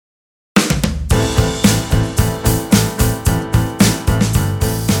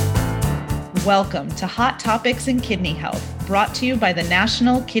Welcome to Hot Topics in Kidney Health, brought to you by the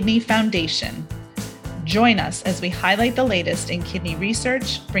National Kidney Foundation. Join us as we highlight the latest in kidney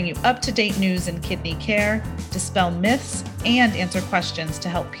research, bring you up-to-date news in kidney care, dispel myths, and answer questions to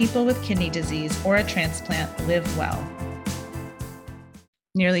help people with kidney disease or a transplant live well.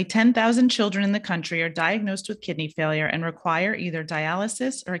 Nearly 10,000 children in the country are diagnosed with kidney failure and require either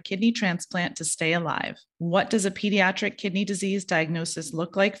dialysis or a kidney transplant to stay alive. What does a pediatric kidney disease diagnosis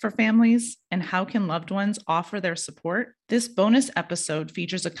look like for families, and how can loved ones offer their support? This bonus episode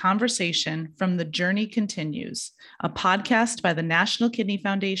features a conversation from The Journey Continues, a podcast by the National Kidney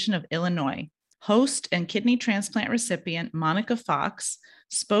Foundation of Illinois. Host and kidney transplant recipient Monica Fox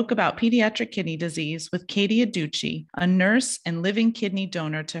spoke about pediatric kidney disease with Katie Aducci, a nurse and living kidney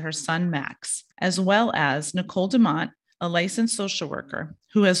donor to her son Max, as well as Nicole Dumont, a licensed social worker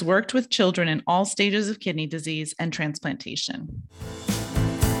who has worked with children in all stages of kidney disease and transplantation.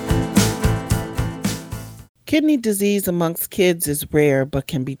 Kidney disease amongst kids is rare but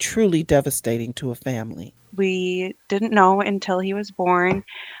can be truly devastating to a family. We didn't know until he was born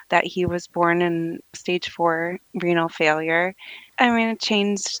that he was born in stage 4 renal failure. It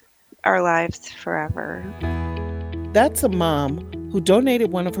changed our lives forever. That's a mom who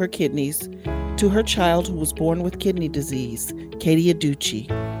donated one of her kidneys to her child who was born with kidney disease, Katie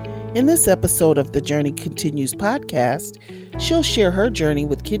Aducci. In this episode of the Journey Continues podcast, she'll share her journey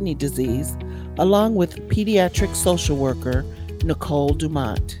with kidney disease along with pediatric social worker Nicole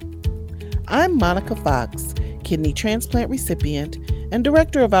Dumont. I'm Monica Fox, kidney transplant recipient and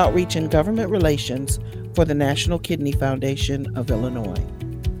Director of Outreach and Government Relations for the National Kidney Foundation of Illinois.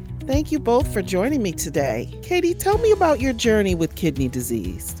 Thank you both for joining me today. Katie, tell me about your journey with kidney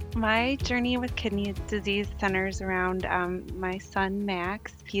disease. My journey with kidney disease centers around my son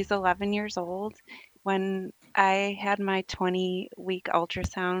Max. He's 11 years old. When I had my 20-week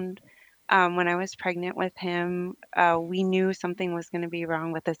ultrasound, when I was pregnant with him, we knew something was going to be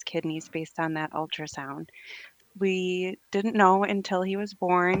wrong with his kidneys based on that ultrasound. We didn't know until he was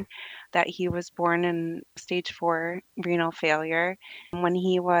born that he was born in stage 4 renal failure. When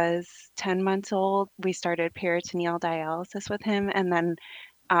he was 10 months old, we started peritoneal dialysis with him, and then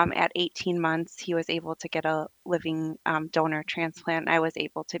at 18 months, he was able to get a living donor transplant. I was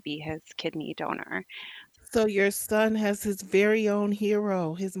able to be his kidney donor. So your son has his very own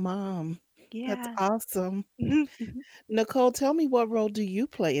hero, his mom. That's Yeah. awesome. Nicole, tell me, what role do you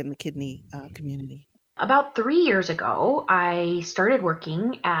play in the kidney community? About 3 years ago, I started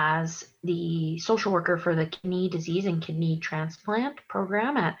working as the social worker for the kidney disease and kidney transplant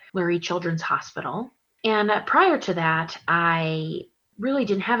program at Lurie Children's Hospital. And prior to that, I really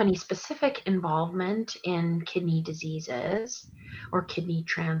didn't have any specific involvement in kidney diseases or kidney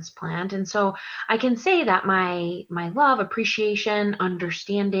transplant. And so I can say that my love, appreciation,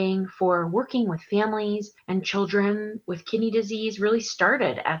 understanding for working with families and children with kidney disease really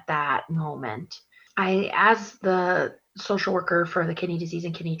started at that moment. As the social worker for the kidney disease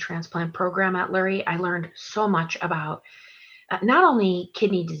and kidney transplant program at Lurie, I learned so much about not only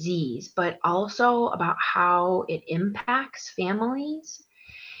kidney disease, but also about how it impacts families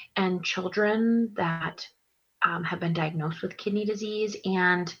and children that have been diagnosed with kidney disease.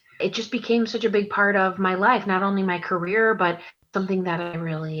 And it just became such a big part of my life, not only my career, but something that I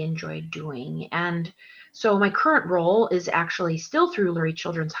really enjoyed doing. And so my current role is actually still through Lurie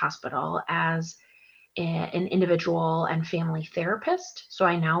Children's Hospital as an individual and family therapist. So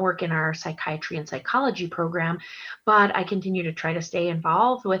I now work in our psychiatry and psychology program, but I continue to try to stay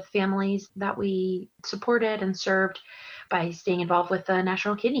involved with families that we supported and served by staying involved with the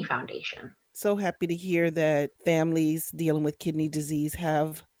National Kidney Foundation. So happy to hear that families dealing with kidney disease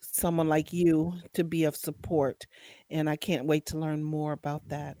have someone like you to be of support, and I can't wait to learn more about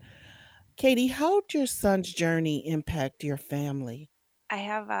that. Katie, how did your son's journey impact your family? I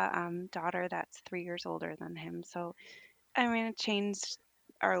have a daughter that's 3 years older than him. So, it changed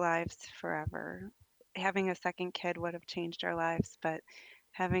our lives forever. Having a second kid would have changed our lives, but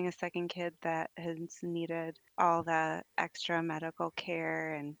having a second kid that has needed all the extra medical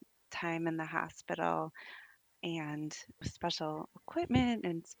care and time in the hospital and special equipment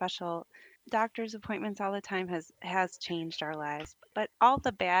and special doctor's appointments all the time has changed our lives. But all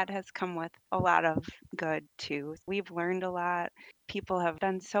the bad has come with a lot of good too. We've learned a lot. People have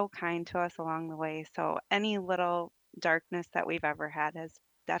been so kind to us along the way. So any little darkness that we've ever had has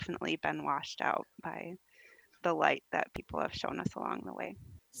definitely been washed out by the light that people have shown us along the way.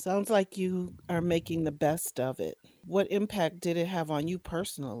 Sounds like you are making the best of it. What impact did it have on you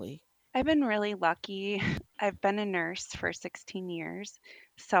personally? I've been really lucky. I've been a nurse for 16 years,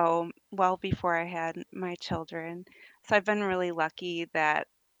 so well before I had my children. So I've been really lucky that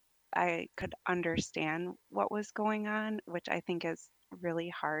I could understand what was going on, which I think is really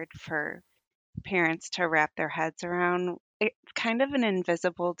hard for parents to wrap their heads around. It's kind of an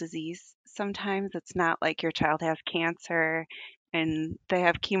invisible disease sometimes. It's not like your child has cancer and they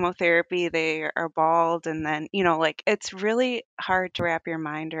have chemotherapy, they are bald, and then, like it's really hard to wrap your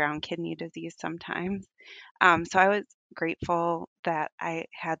mind around kidney disease sometimes. So I was grateful that I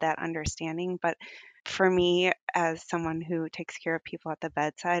had that understanding. But for me, as someone who takes care of people at the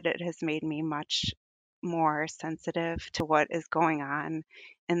bedside, it has made me much more sensitive to what is going on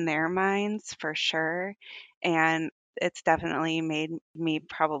in their minds for sure. And it's definitely made me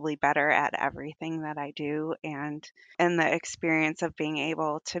probably better at everything that I do. And the experience of being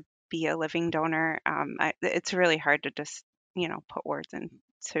able to be a living donor, it's really hard to just, put words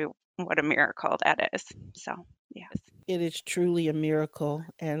into what a miracle that is. So, yes. It is truly a miracle.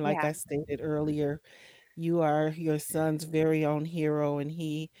 And like Yeah. I stated earlier, you are your son's very own hero, and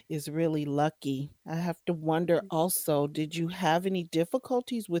he is really lucky. I have to wonder also, did you have any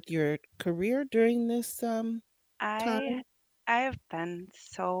difficulties with your career during this I time? I have been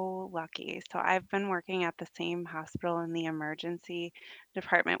so lucky. So I've been working at the same hospital in the emergency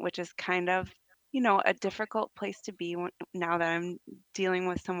department, which is kind of, a difficult place to be now that I'm dealing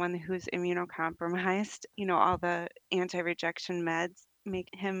with someone who's immunocompromised. All the anti-rejection meds make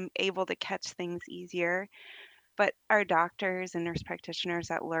him able to catch things easier. But our doctors and nurse practitioners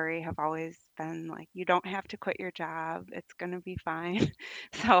at Lurie have always been like, you don't have to quit your job. It's going to be fine.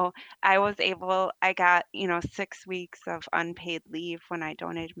 So I got, 6 weeks of unpaid leave when I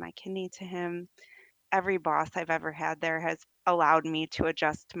donated my kidney to him. Every boss I've ever had there has allowed me to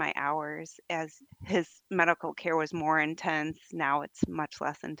adjust my hours as his medical care was more intense. Now it's much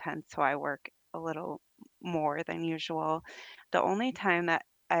less intense, so I work a little more than usual. The only time that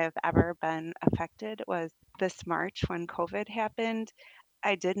I have ever been affected was this March when COVID happened.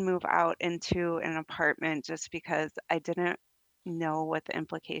 I did move out into an apartment just because I didn't know what the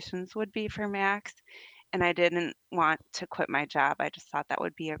implications would be for Max, and I didn't want to quit my job. I just thought that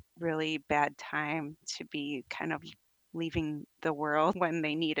would be a really bad time to be kind of leaving the world when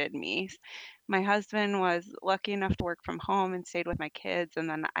they needed me. My husband was lucky enough to work from home and stayed with my kids, and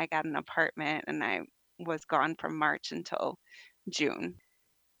then I got an apartment and I was gone from March until June.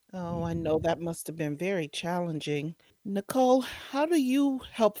 Oh, I know that must have been very challenging. Nicole, how do you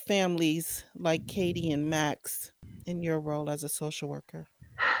help families like Katie and Max in your role as a social worker?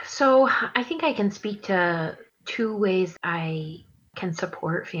 So I think I can speak to two ways I can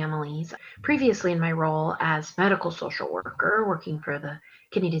support families. Previously, in my role as medical social worker, working for the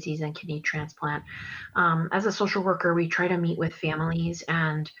kidney disease and kidney transplant, as a social worker, we try to meet with families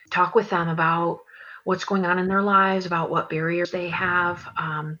and talk with them about what's going on in their lives, about what barriers they have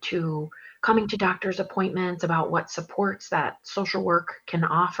to coming to doctor's appointments, about what supports that social work can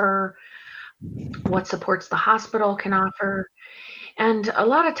offer, what supports the hospital can offer. And a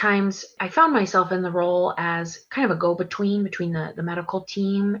lot of times I found myself in the role as kind of a go between the medical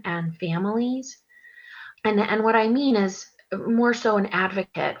team and families. And what I mean is more so an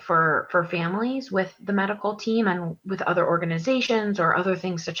advocate for families with the medical team and with other organizations or other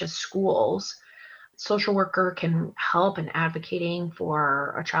things such as schools. Social worker can help in advocating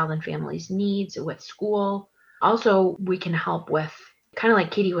for a child and family's needs with school. Also, we can help with kind of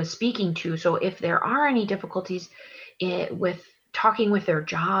like Katie was speaking to. So if there are any difficulties with talking with their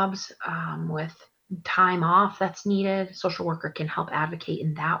jobs, with time off that's needed, social worker can help advocate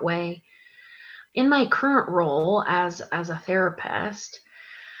in that way. In my current role as a therapist,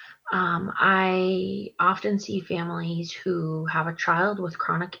 I often see families who have a child with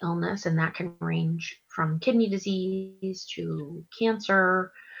chronic illness, and that can range from kidney disease to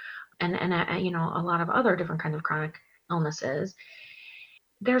cancer, and a lot of other different kinds of chronic illnesses.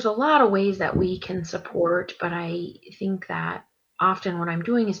 There's a lot of ways that we can support, but I think that often what I'm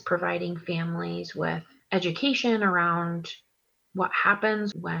doing is providing families with education around what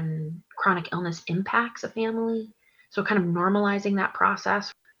happens when chronic illness impacts a family. So, kind of normalizing that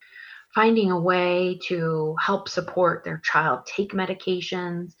process, finding a way to help support their child take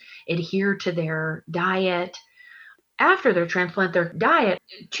medications, adhere to their diet. After their transplant, their diet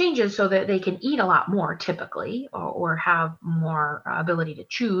changes so that they can eat a lot more typically, or have more ability to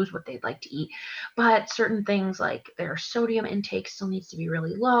choose what they'd like to eat. But certain things like their sodium intake still needs to be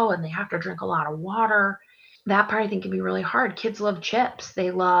really low and they have to drink a lot of water. That part I think can be really hard. Kids love chips,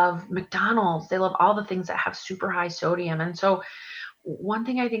 they love McDonald's, they love all the things that have super high sodium. And so one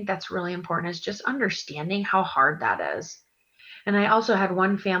thing I think that's really important is just understanding how hard that is. And I also had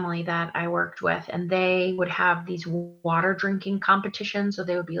one family that I worked with, and they would have these water drinking competitions. So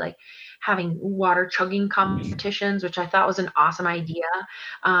they would be like having water chugging competitions, which I thought was an awesome idea.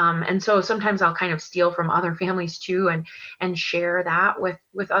 And so sometimes I'll kind of steal from other families too, and share that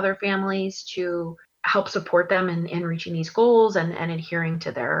with other families to help support them in reaching these goals and adhering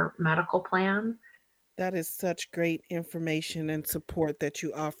to their medical plan. That is such great information and support that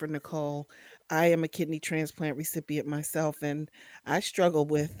you offer, Nicole. I am a kidney transplant recipient myself, and I struggle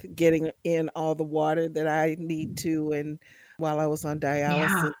with getting in all the water that I need to. And while I was on Yeah.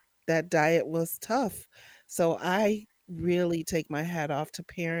 dialysis, that diet was tough. So I really take my hat off to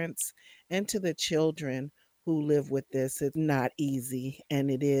parents and to the children who live with this. It's not easy, and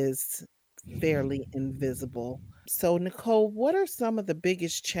it is fairly invisible. So, Nicole, what are some of the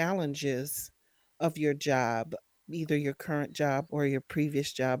biggest challenges of your job, either your current job or your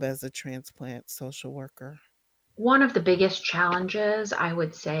previous job as a transplant social worker? One of the biggest challenges I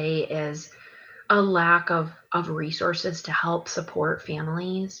would say is a lack of resources to help support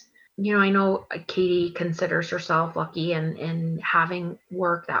families. I know Katie considers herself lucky in having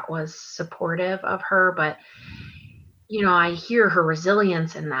work that was supportive of her, but I hear her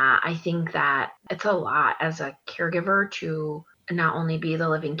resilience in that. I think that it's a lot as a caregiver to not only be the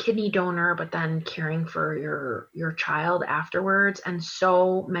living kidney donor, but then caring for your child afterwards. And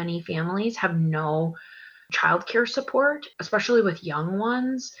so many families have no childcare support, especially with young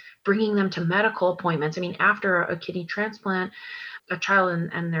ones, bringing them to medical appointments. I mean, after a kidney transplant, a child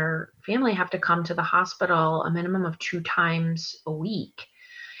and their family have to come to the hospital a minimum of 2 times a week.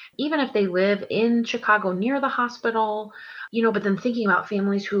 Even if they live in Chicago near the hospital, but then thinking about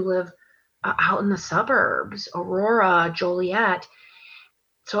families who live out in the suburbs, Aurora, Joliet.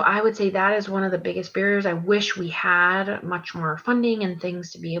 So I would say that is one of the biggest barriers. I wish we had much more funding and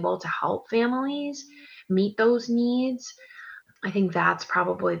things to be able to help families meet those needs. I think that's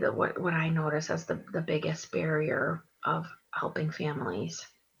probably what I notice as the biggest barrier of helping families.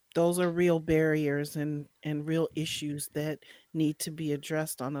 Those are real barriers and real issues that need to be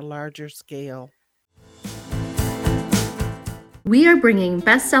addressed on a larger scale. We are bringing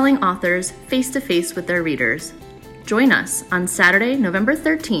best-selling authors face-to-face with their readers. Join us on Saturday, November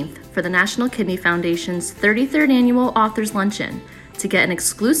 13th for the National Kidney Foundation's 33rd Annual Authors Luncheon to get an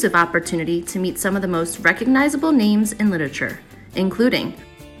exclusive opportunity to meet some of the most recognizable names in literature, including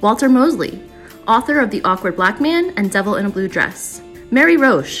Walter Mosley, author of The Awkward Black Man and Devil in a Blue Dress; Mary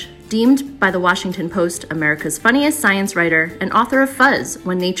Roche, deemed by the Washington Post America's funniest science writer and author of Fuzz,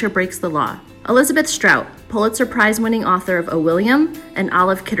 When Nature Breaks the Law; Elizabeth Strout, Pulitzer Prize-winning author of O. William and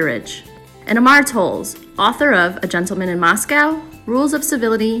Olive Kitteridge; and Amar Tolles, author of A Gentleman in Moscow, Rules of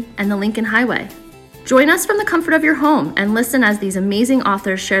Civility, and The Lincoln Highway. Join us from the comfort of your home and listen as these amazing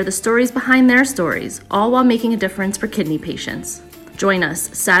authors share the stories behind their stories, all while making a difference for kidney patients. Join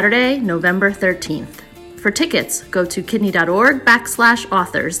us Saturday, November 13th. For tickets, go to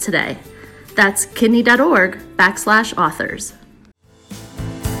kidney.org/authors today. That's kidney.org/authors.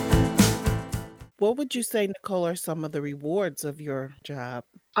 What would you say, Nicole, are some of the rewards of your job?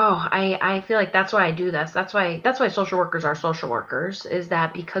 Oh, I feel like that's why I do this. That's why social workers are social workers, is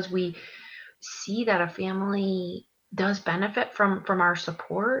that because we see that a family does benefit from our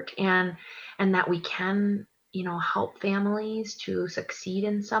support, and that we can, help families to succeed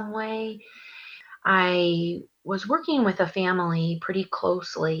in some way. I was working with a family pretty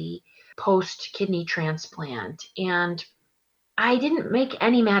closely post kidney transplant, and I didn't make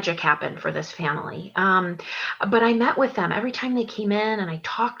any magic happen for this family. But I met with them every time they came in, and I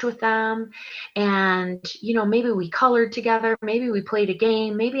talked with them. And, maybe we colored together. Maybe we played a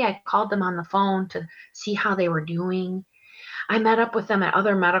game. Maybe I called them on the phone to see how they were doing. I met up with them at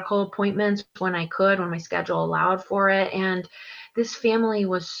other medical appointments when I could, when my schedule allowed for it. And this family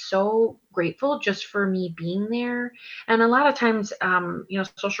was so grateful just for me being there. And a lot of times,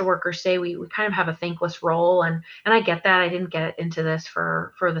 social workers say we kind of have a thankless role. And I get that. I didn't get into this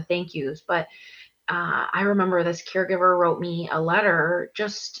for the thank yous. But I remember this caregiver wrote me a letter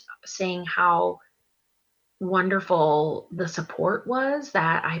just saying how wonderful the support was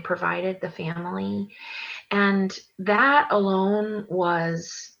that I provided the family. And that alone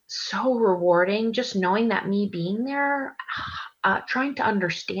was so rewarding, just knowing that me being there, trying to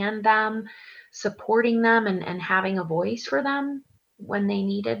understand them, supporting them, and having a voice for them when they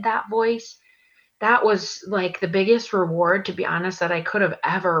needed that voice. That was like the biggest reward, to be honest, that I could have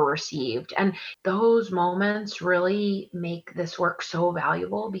ever received. And those moments really make this work so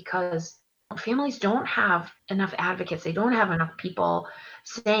valuable because families don't have enough advocates. They don't have enough people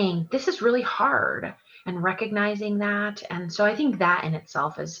saying, this is really hard, and recognizing that. And so I think that in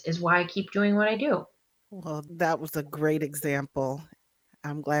itself is why I keep doing what I do. Well, that was a great example.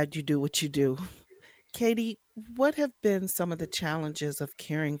 I'm glad you do what you do. Katie, what have been some of the challenges of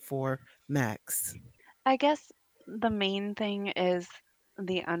caring for Max? I guess the main thing is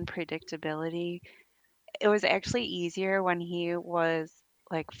the unpredictability. It was actually easier when he was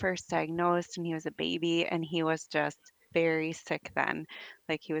like first diagnosed and he was a baby and he was just very sick then.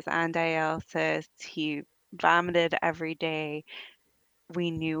 Like he was on dialysis, he vomited every day.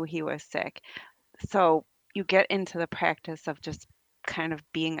 We knew he was sick. So you get into the practice of just kind of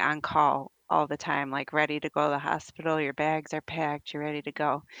being on call all the time, like ready to go to the hospital, your bags are packed, you're ready to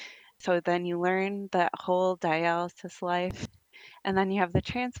go. So then you learn that whole dialysis life, and then you have the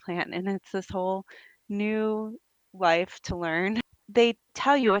transplant, and it's this whole new life to learn. They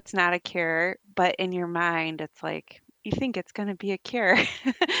tell you it's not a cure, but in your mind, it's like you think it's going to be a cure.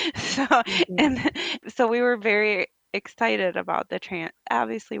 so, Mhm. and so we were very excited about the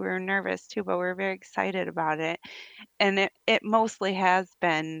obviously we were nervous too, but we were very excited about it, and it mostly has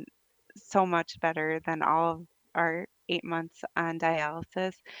been so much better than all of our 8 months on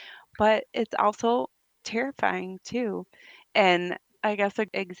dialysis, but it's also terrifying too. And I guess a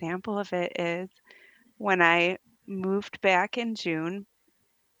example of it is when I moved back in June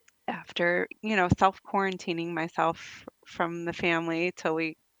after, self quarantining myself from the family till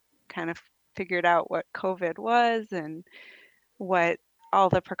we kind of figured out what COVID was and what all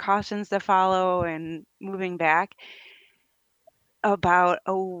the precautions to follow and moving back. About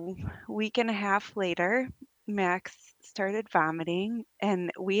a week and a half later, Max started vomiting,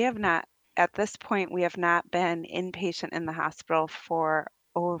 and we have not, at this point, we have not been inpatient in the hospital for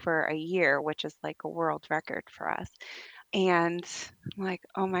over a year, which is like a world record for us. And I'm like,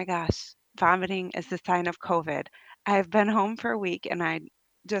 oh my gosh, vomiting is the sign of COVID. I've been home for a week and I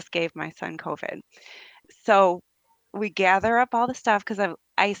just gave my son COVID. So we gather up all the stuff because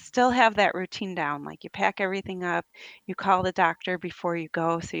I still have that routine down. Like you pack everything up, you call the doctor before you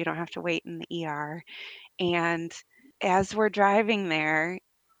go so you don't have to wait in the ER. And as we're driving there,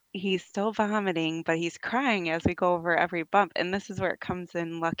 he's still vomiting, but he's crying as we go over every bump. And this is where it comes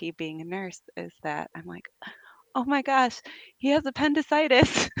in lucky being a nurse is that I'm like, oh my gosh, he has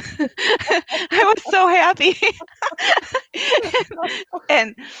appendicitis. I was so happy.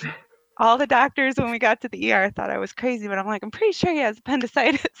 and all the doctors, when we got to the ER, thought I was crazy, but I'm like, I'm pretty sure he has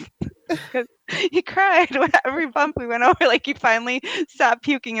appendicitis because he cried with every bump we went over. Like he finally stopped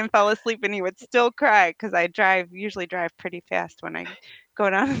puking and fell asleep, and he would still cry because I usually drive pretty fast when I go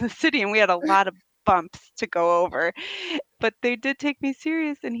down to the city, and we had a lot of bumps to go over. But they did take me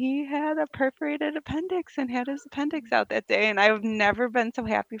serious, and he had a perforated appendix and had his appendix out that day. And I've never been so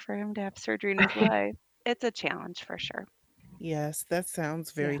happy for him to have surgery in his life. It's a challenge for sure. Yes, that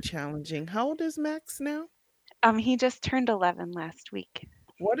sounds Yeah. very challenging. How old is Max now? He just turned 11 last week.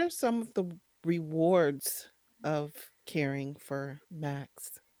 What are some of the rewards of caring for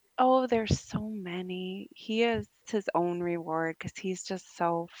Max? Oh, there's so many. He is his own reward because he's just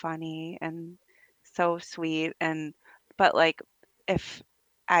so funny and so sweet. But like, if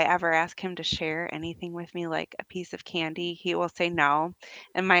I ever ask him to share anything with me, like a piece of candy, he will say no.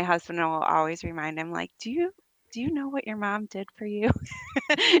 And my husband will always remind him, like, do you know what your mom did for you?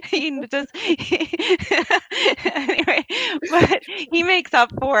 He just anyway, but he makes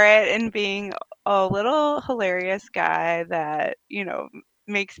up for it in being a little hilarious guy that,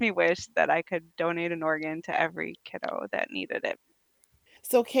 makes me wish that I could donate an organ to every kiddo that needed it.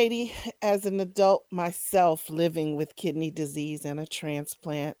 So, Katie, as an adult myself living with kidney disease and a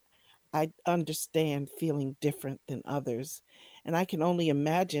transplant, I understand feeling different than others, and I can only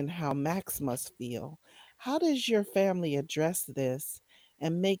imagine how Max must feel. How does your family address this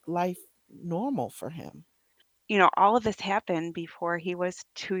and make life normal for him? All of this happened before he was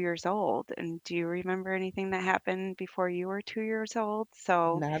 2 years old. And do you remember anything that happened before you were 2 years old?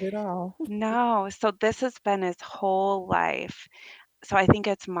 So, Not at all. no. So, this has been his whole life. So I think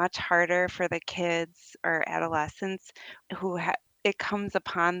it's much harder for the kids or adolescents who it comes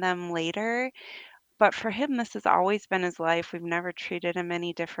upon them later. But for him, this has always been his life. We've never treated him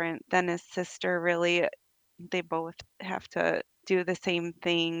any different than his sister, really. They both have to do the same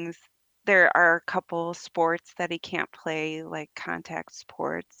things. There are a couple sports that he can't play, like contact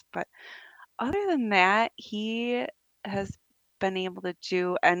sports. But other than that, he has been able to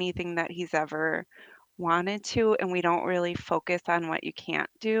do anything that he's ever wanted to, and we don't really focus on what you can't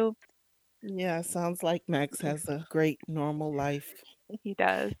do. Yeah, sounds like Max has a great normal life. He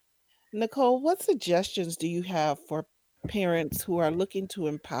does. Nicole, what suggestions do you have for parents who are looking to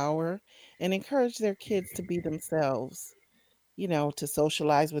empower and encourage their kids to be themselves, to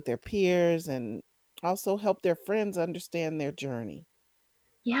socialize with their peers and also help their friends understand their journey?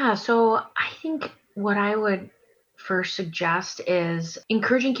 Yeah, so I think What I would first suggest is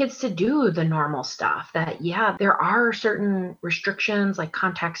encouraging kids to do the normal stuff that, yeah, there are certain restrictions like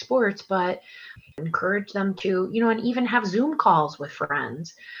contact sports, but encourage them to, and even have Zoom calls with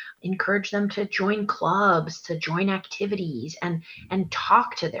friends. Encourage them to join clubs, to join activities and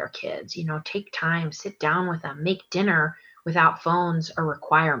talk to their kids, take time, sit down with them, make dinner without phones a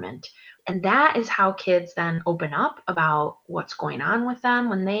requirement. And that is how kids then open up about what's going on with them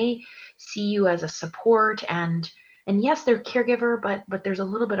when they see you as a support and yes, they're caregiver, but there's a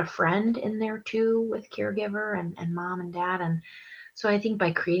little bit of friend in there too with caregiver and mom and dad. And so I think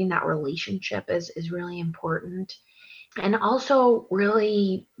by creating that relationship is really important. And also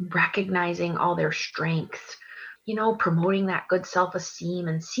really recognizing all their strengths, promoting that good self-esteem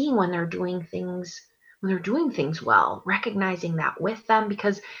and seeing when they're doing things well, recognizing that with them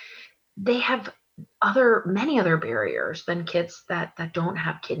because they have many other barriers than kids that don't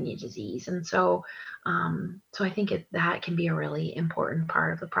have kidney disease. And so I think that can be a really important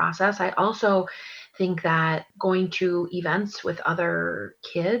part of the process. I also think that going to events with other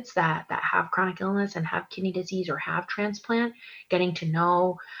kids that have chronic illness and have kidney disease or have transplant, getting to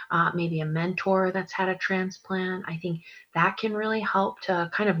know maybe a mentor that's had a transplant, I think that can really help to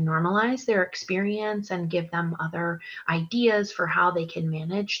kind of normalize their experience and give them other ideas for how they can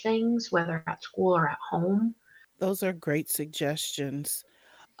manage things, whether at school or at home. Those are great suggestions.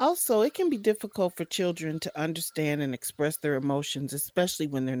 Also, it can be difficult for children to understand and express their emotions, especially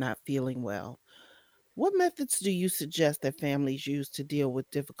when they're not feeling well. What methods do you suggest that families use to deal with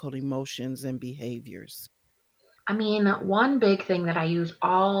difficult emotions and behaviors? I mean, one big thing that I use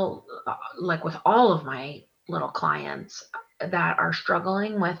like with all of my little clients that are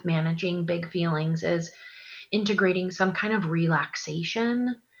struggling with managing big feelings is integrating some kind of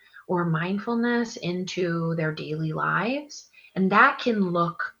relaxation or mindfulness into their daily lives. And that can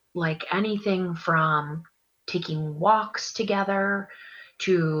look like anything from taking walks together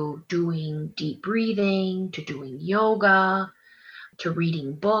to doing deep breathing, to doing yoga, to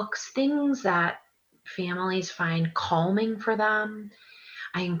reading books, things that families find calming for them.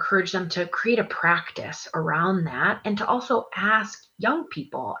 I encourage them to create a practice around that and to also ask young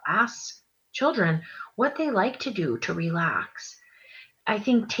people, ask children what they like to do to relax. I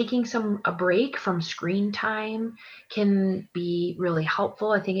think taking a break from screen time can be really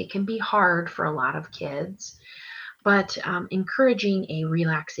helpful. I think it can be hard for a lot of kids, but encouraging a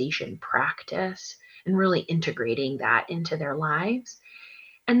relaxation practice and really integrating that into their lives.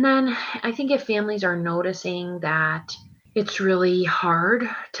 And then I think if families are noticing that it's really hard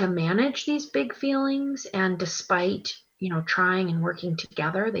to manage these big feelings, and despite, trying and working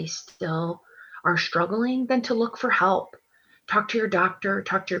together, they still are struggling, then to look for help. Talk to your doctor,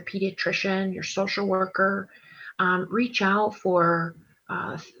 talk to your pediatrician, your social worker, reach out for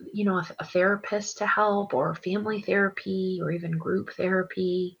a therapist to help, or family therapy, or even group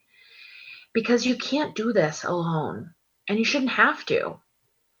therapy, because you can't do this alone and you shouldn't have to.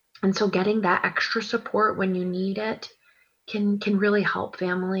 And so getting that extra support when you need it can really help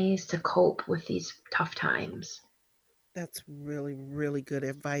families to cope with these tough times. That's really, really good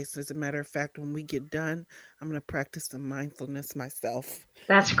advice. As a matter of fact, when we get done, I'm going to practice some mindfulness myself.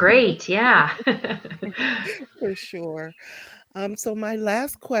 That's great. Yeah. For sure. So, my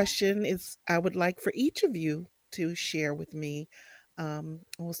last question is I would like for each of you to share with me.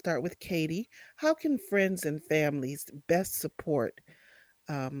 We'll start with Katie. How can friends and families best support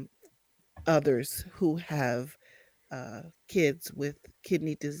um, others who have kids with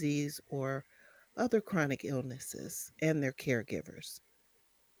kidney disease or other chronic illnesses and their caregivers?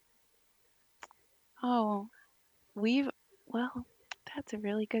 Oh, we've, well, that's a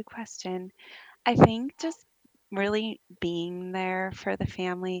really good question. I think just really being there for the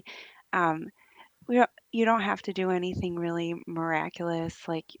family. Um, you don't have to do anything really miraculous.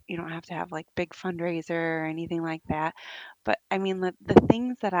 Like you don't have to have like big fundraiser or anything like that. But I mean, the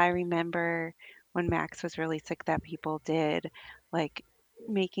things that I remember when Max was really sick that people did, like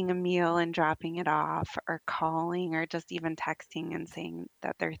making a meal and dropping it off, or calling, or just even texting and saying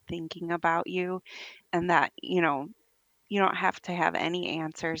that they're thinking about you, and that you don't have to have any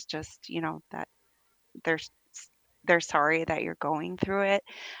answers. Just that they're s- they're sorry that you're going through it,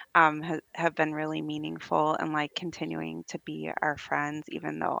 have been really meaningful, and like continuing to be our friends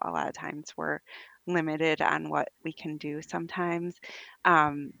even though a lot of times we're limited on what we can do sometimes.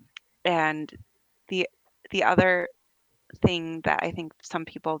 Um, and the the other thing that I think some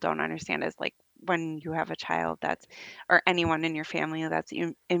people don't understand is like when you have a child that's, or anyone in your family that's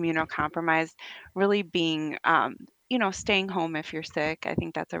immunocompromised, really being, staying home if you're sick. I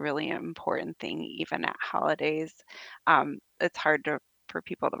think that's a really important thing, even at holidays. It's hard for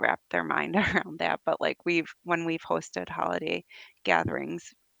people to wrap their mind around that. But like when we've hosted holiday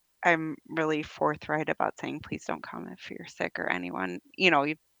gatherings, I'm really forthright about saying, please don't come if you're sick or anyone,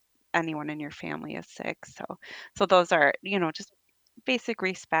 anyone in your family is sick. So those are, just basic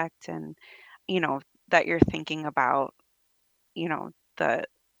respect and, you know, that you're thinking about, you know, the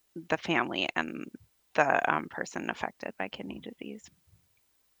the family and the person affected by kidney disease.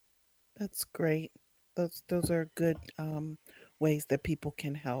 That's great. Those are good ways that people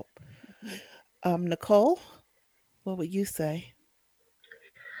can help. Mhm. Nicole, what would you say?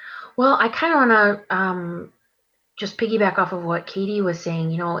 Well, I kind of want to just piggyback off of what Katie was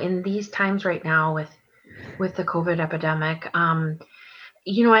saying. In these times right now with the COVID epidemic, I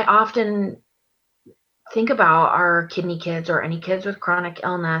often think about our kidney kids or any kids with chronic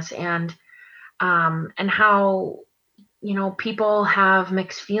illness, and how people have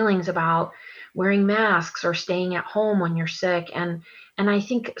mixed feelings about wearing masks or staying at home when you're sick, and I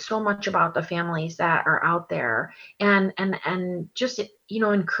think so much about the families that are out there, and just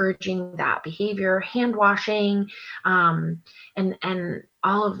encouraging that behavior, hand washing, and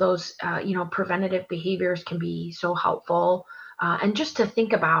all of those preventative behaviors can be so helpful. And just to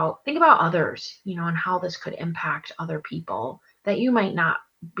think about others, and how this could impact other people that you might not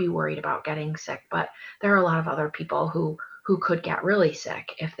be worried about getting sick, but there are a lot of other people who could get really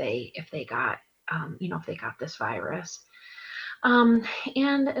sick if they got if they got this virus.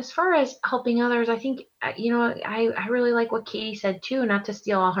 And as far as helping others, I think I really like what Katie said too. Not to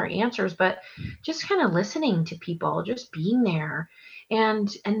steal all her answers, but just kind of listening to people, just being there, and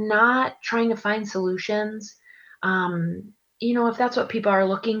not trying to find solutions. If that's what people are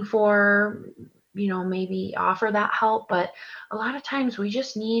looking for, maybe offer that help. But a lot of times we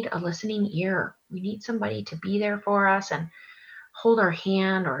just need a listening ear. We need somebody to be there for us and hold our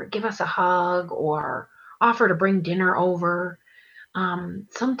hand or give us a hug or offer to bring dinner over.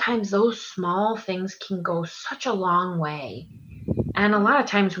 Sometimes those small things can go such a long way. And a lot of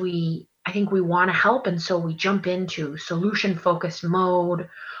times I think we want to help. And so we jump into solution focused mode,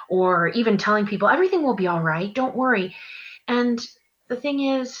 or even telling people everything will be all right. Don't worry. And the thing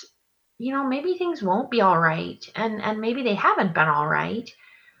is, maybe things won't be all right, and maybe they haven't been all right,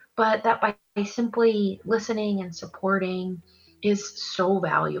 but that by simply listening and supporting is so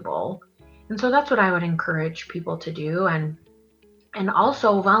valuable. And so that's what I would encourage people to do. And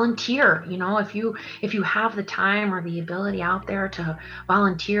also volunteer. If you have the time or the ability out there to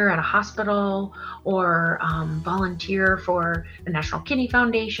volunteer at a hospital, or volunteer for the National Kidney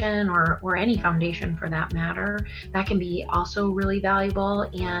Foundation, or any foundation for that matter, that can be also really valuable.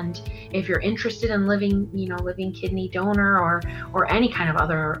 And if you're interested in living kidney donor or any kind of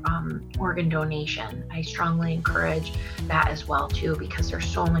other organ donation, I strongly encourage that as well too, because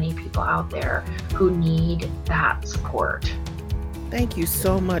there's so many people out there who need that support. Thank you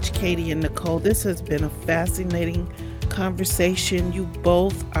so much, Katie and Nicole. This has been a fascinating conversation. You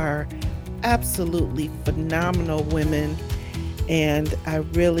both are absolutely phenomenal women, and I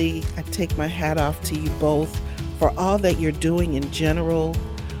take my hat off to you both for all that you're doing in general,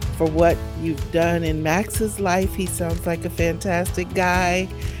 for what you've done in Max's life. He sounds like a fantastic guy.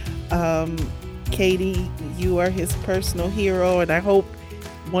 Katie, you are his personal hero, and I hope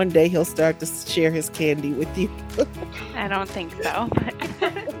one day he'll start to share his candy with you. I don't think so. But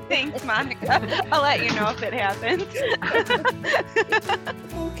thanks, Monica. I'll let you know if it happens.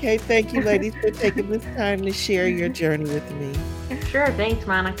 Okay, thank you, ladies, for taking this time to share your journey with me. Sure, thanks,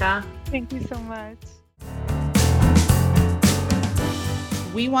 Monica. Thank you so much.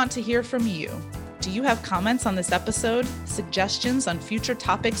 We want to hear from you. Do you have comments on this episode? Suggestions on future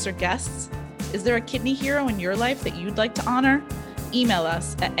topics or guests? Is there a kidney hero in your life that you'd like to honor? Email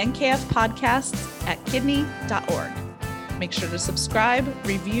us at nkfpodcasts@kidney.org. Make sure to subscribe,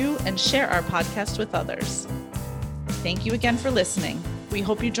 review, and share our podcast with others. Thank you again for listening. We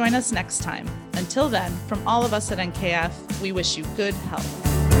hope you join us next time. Until then, from all of us at NKF, we wish you good health.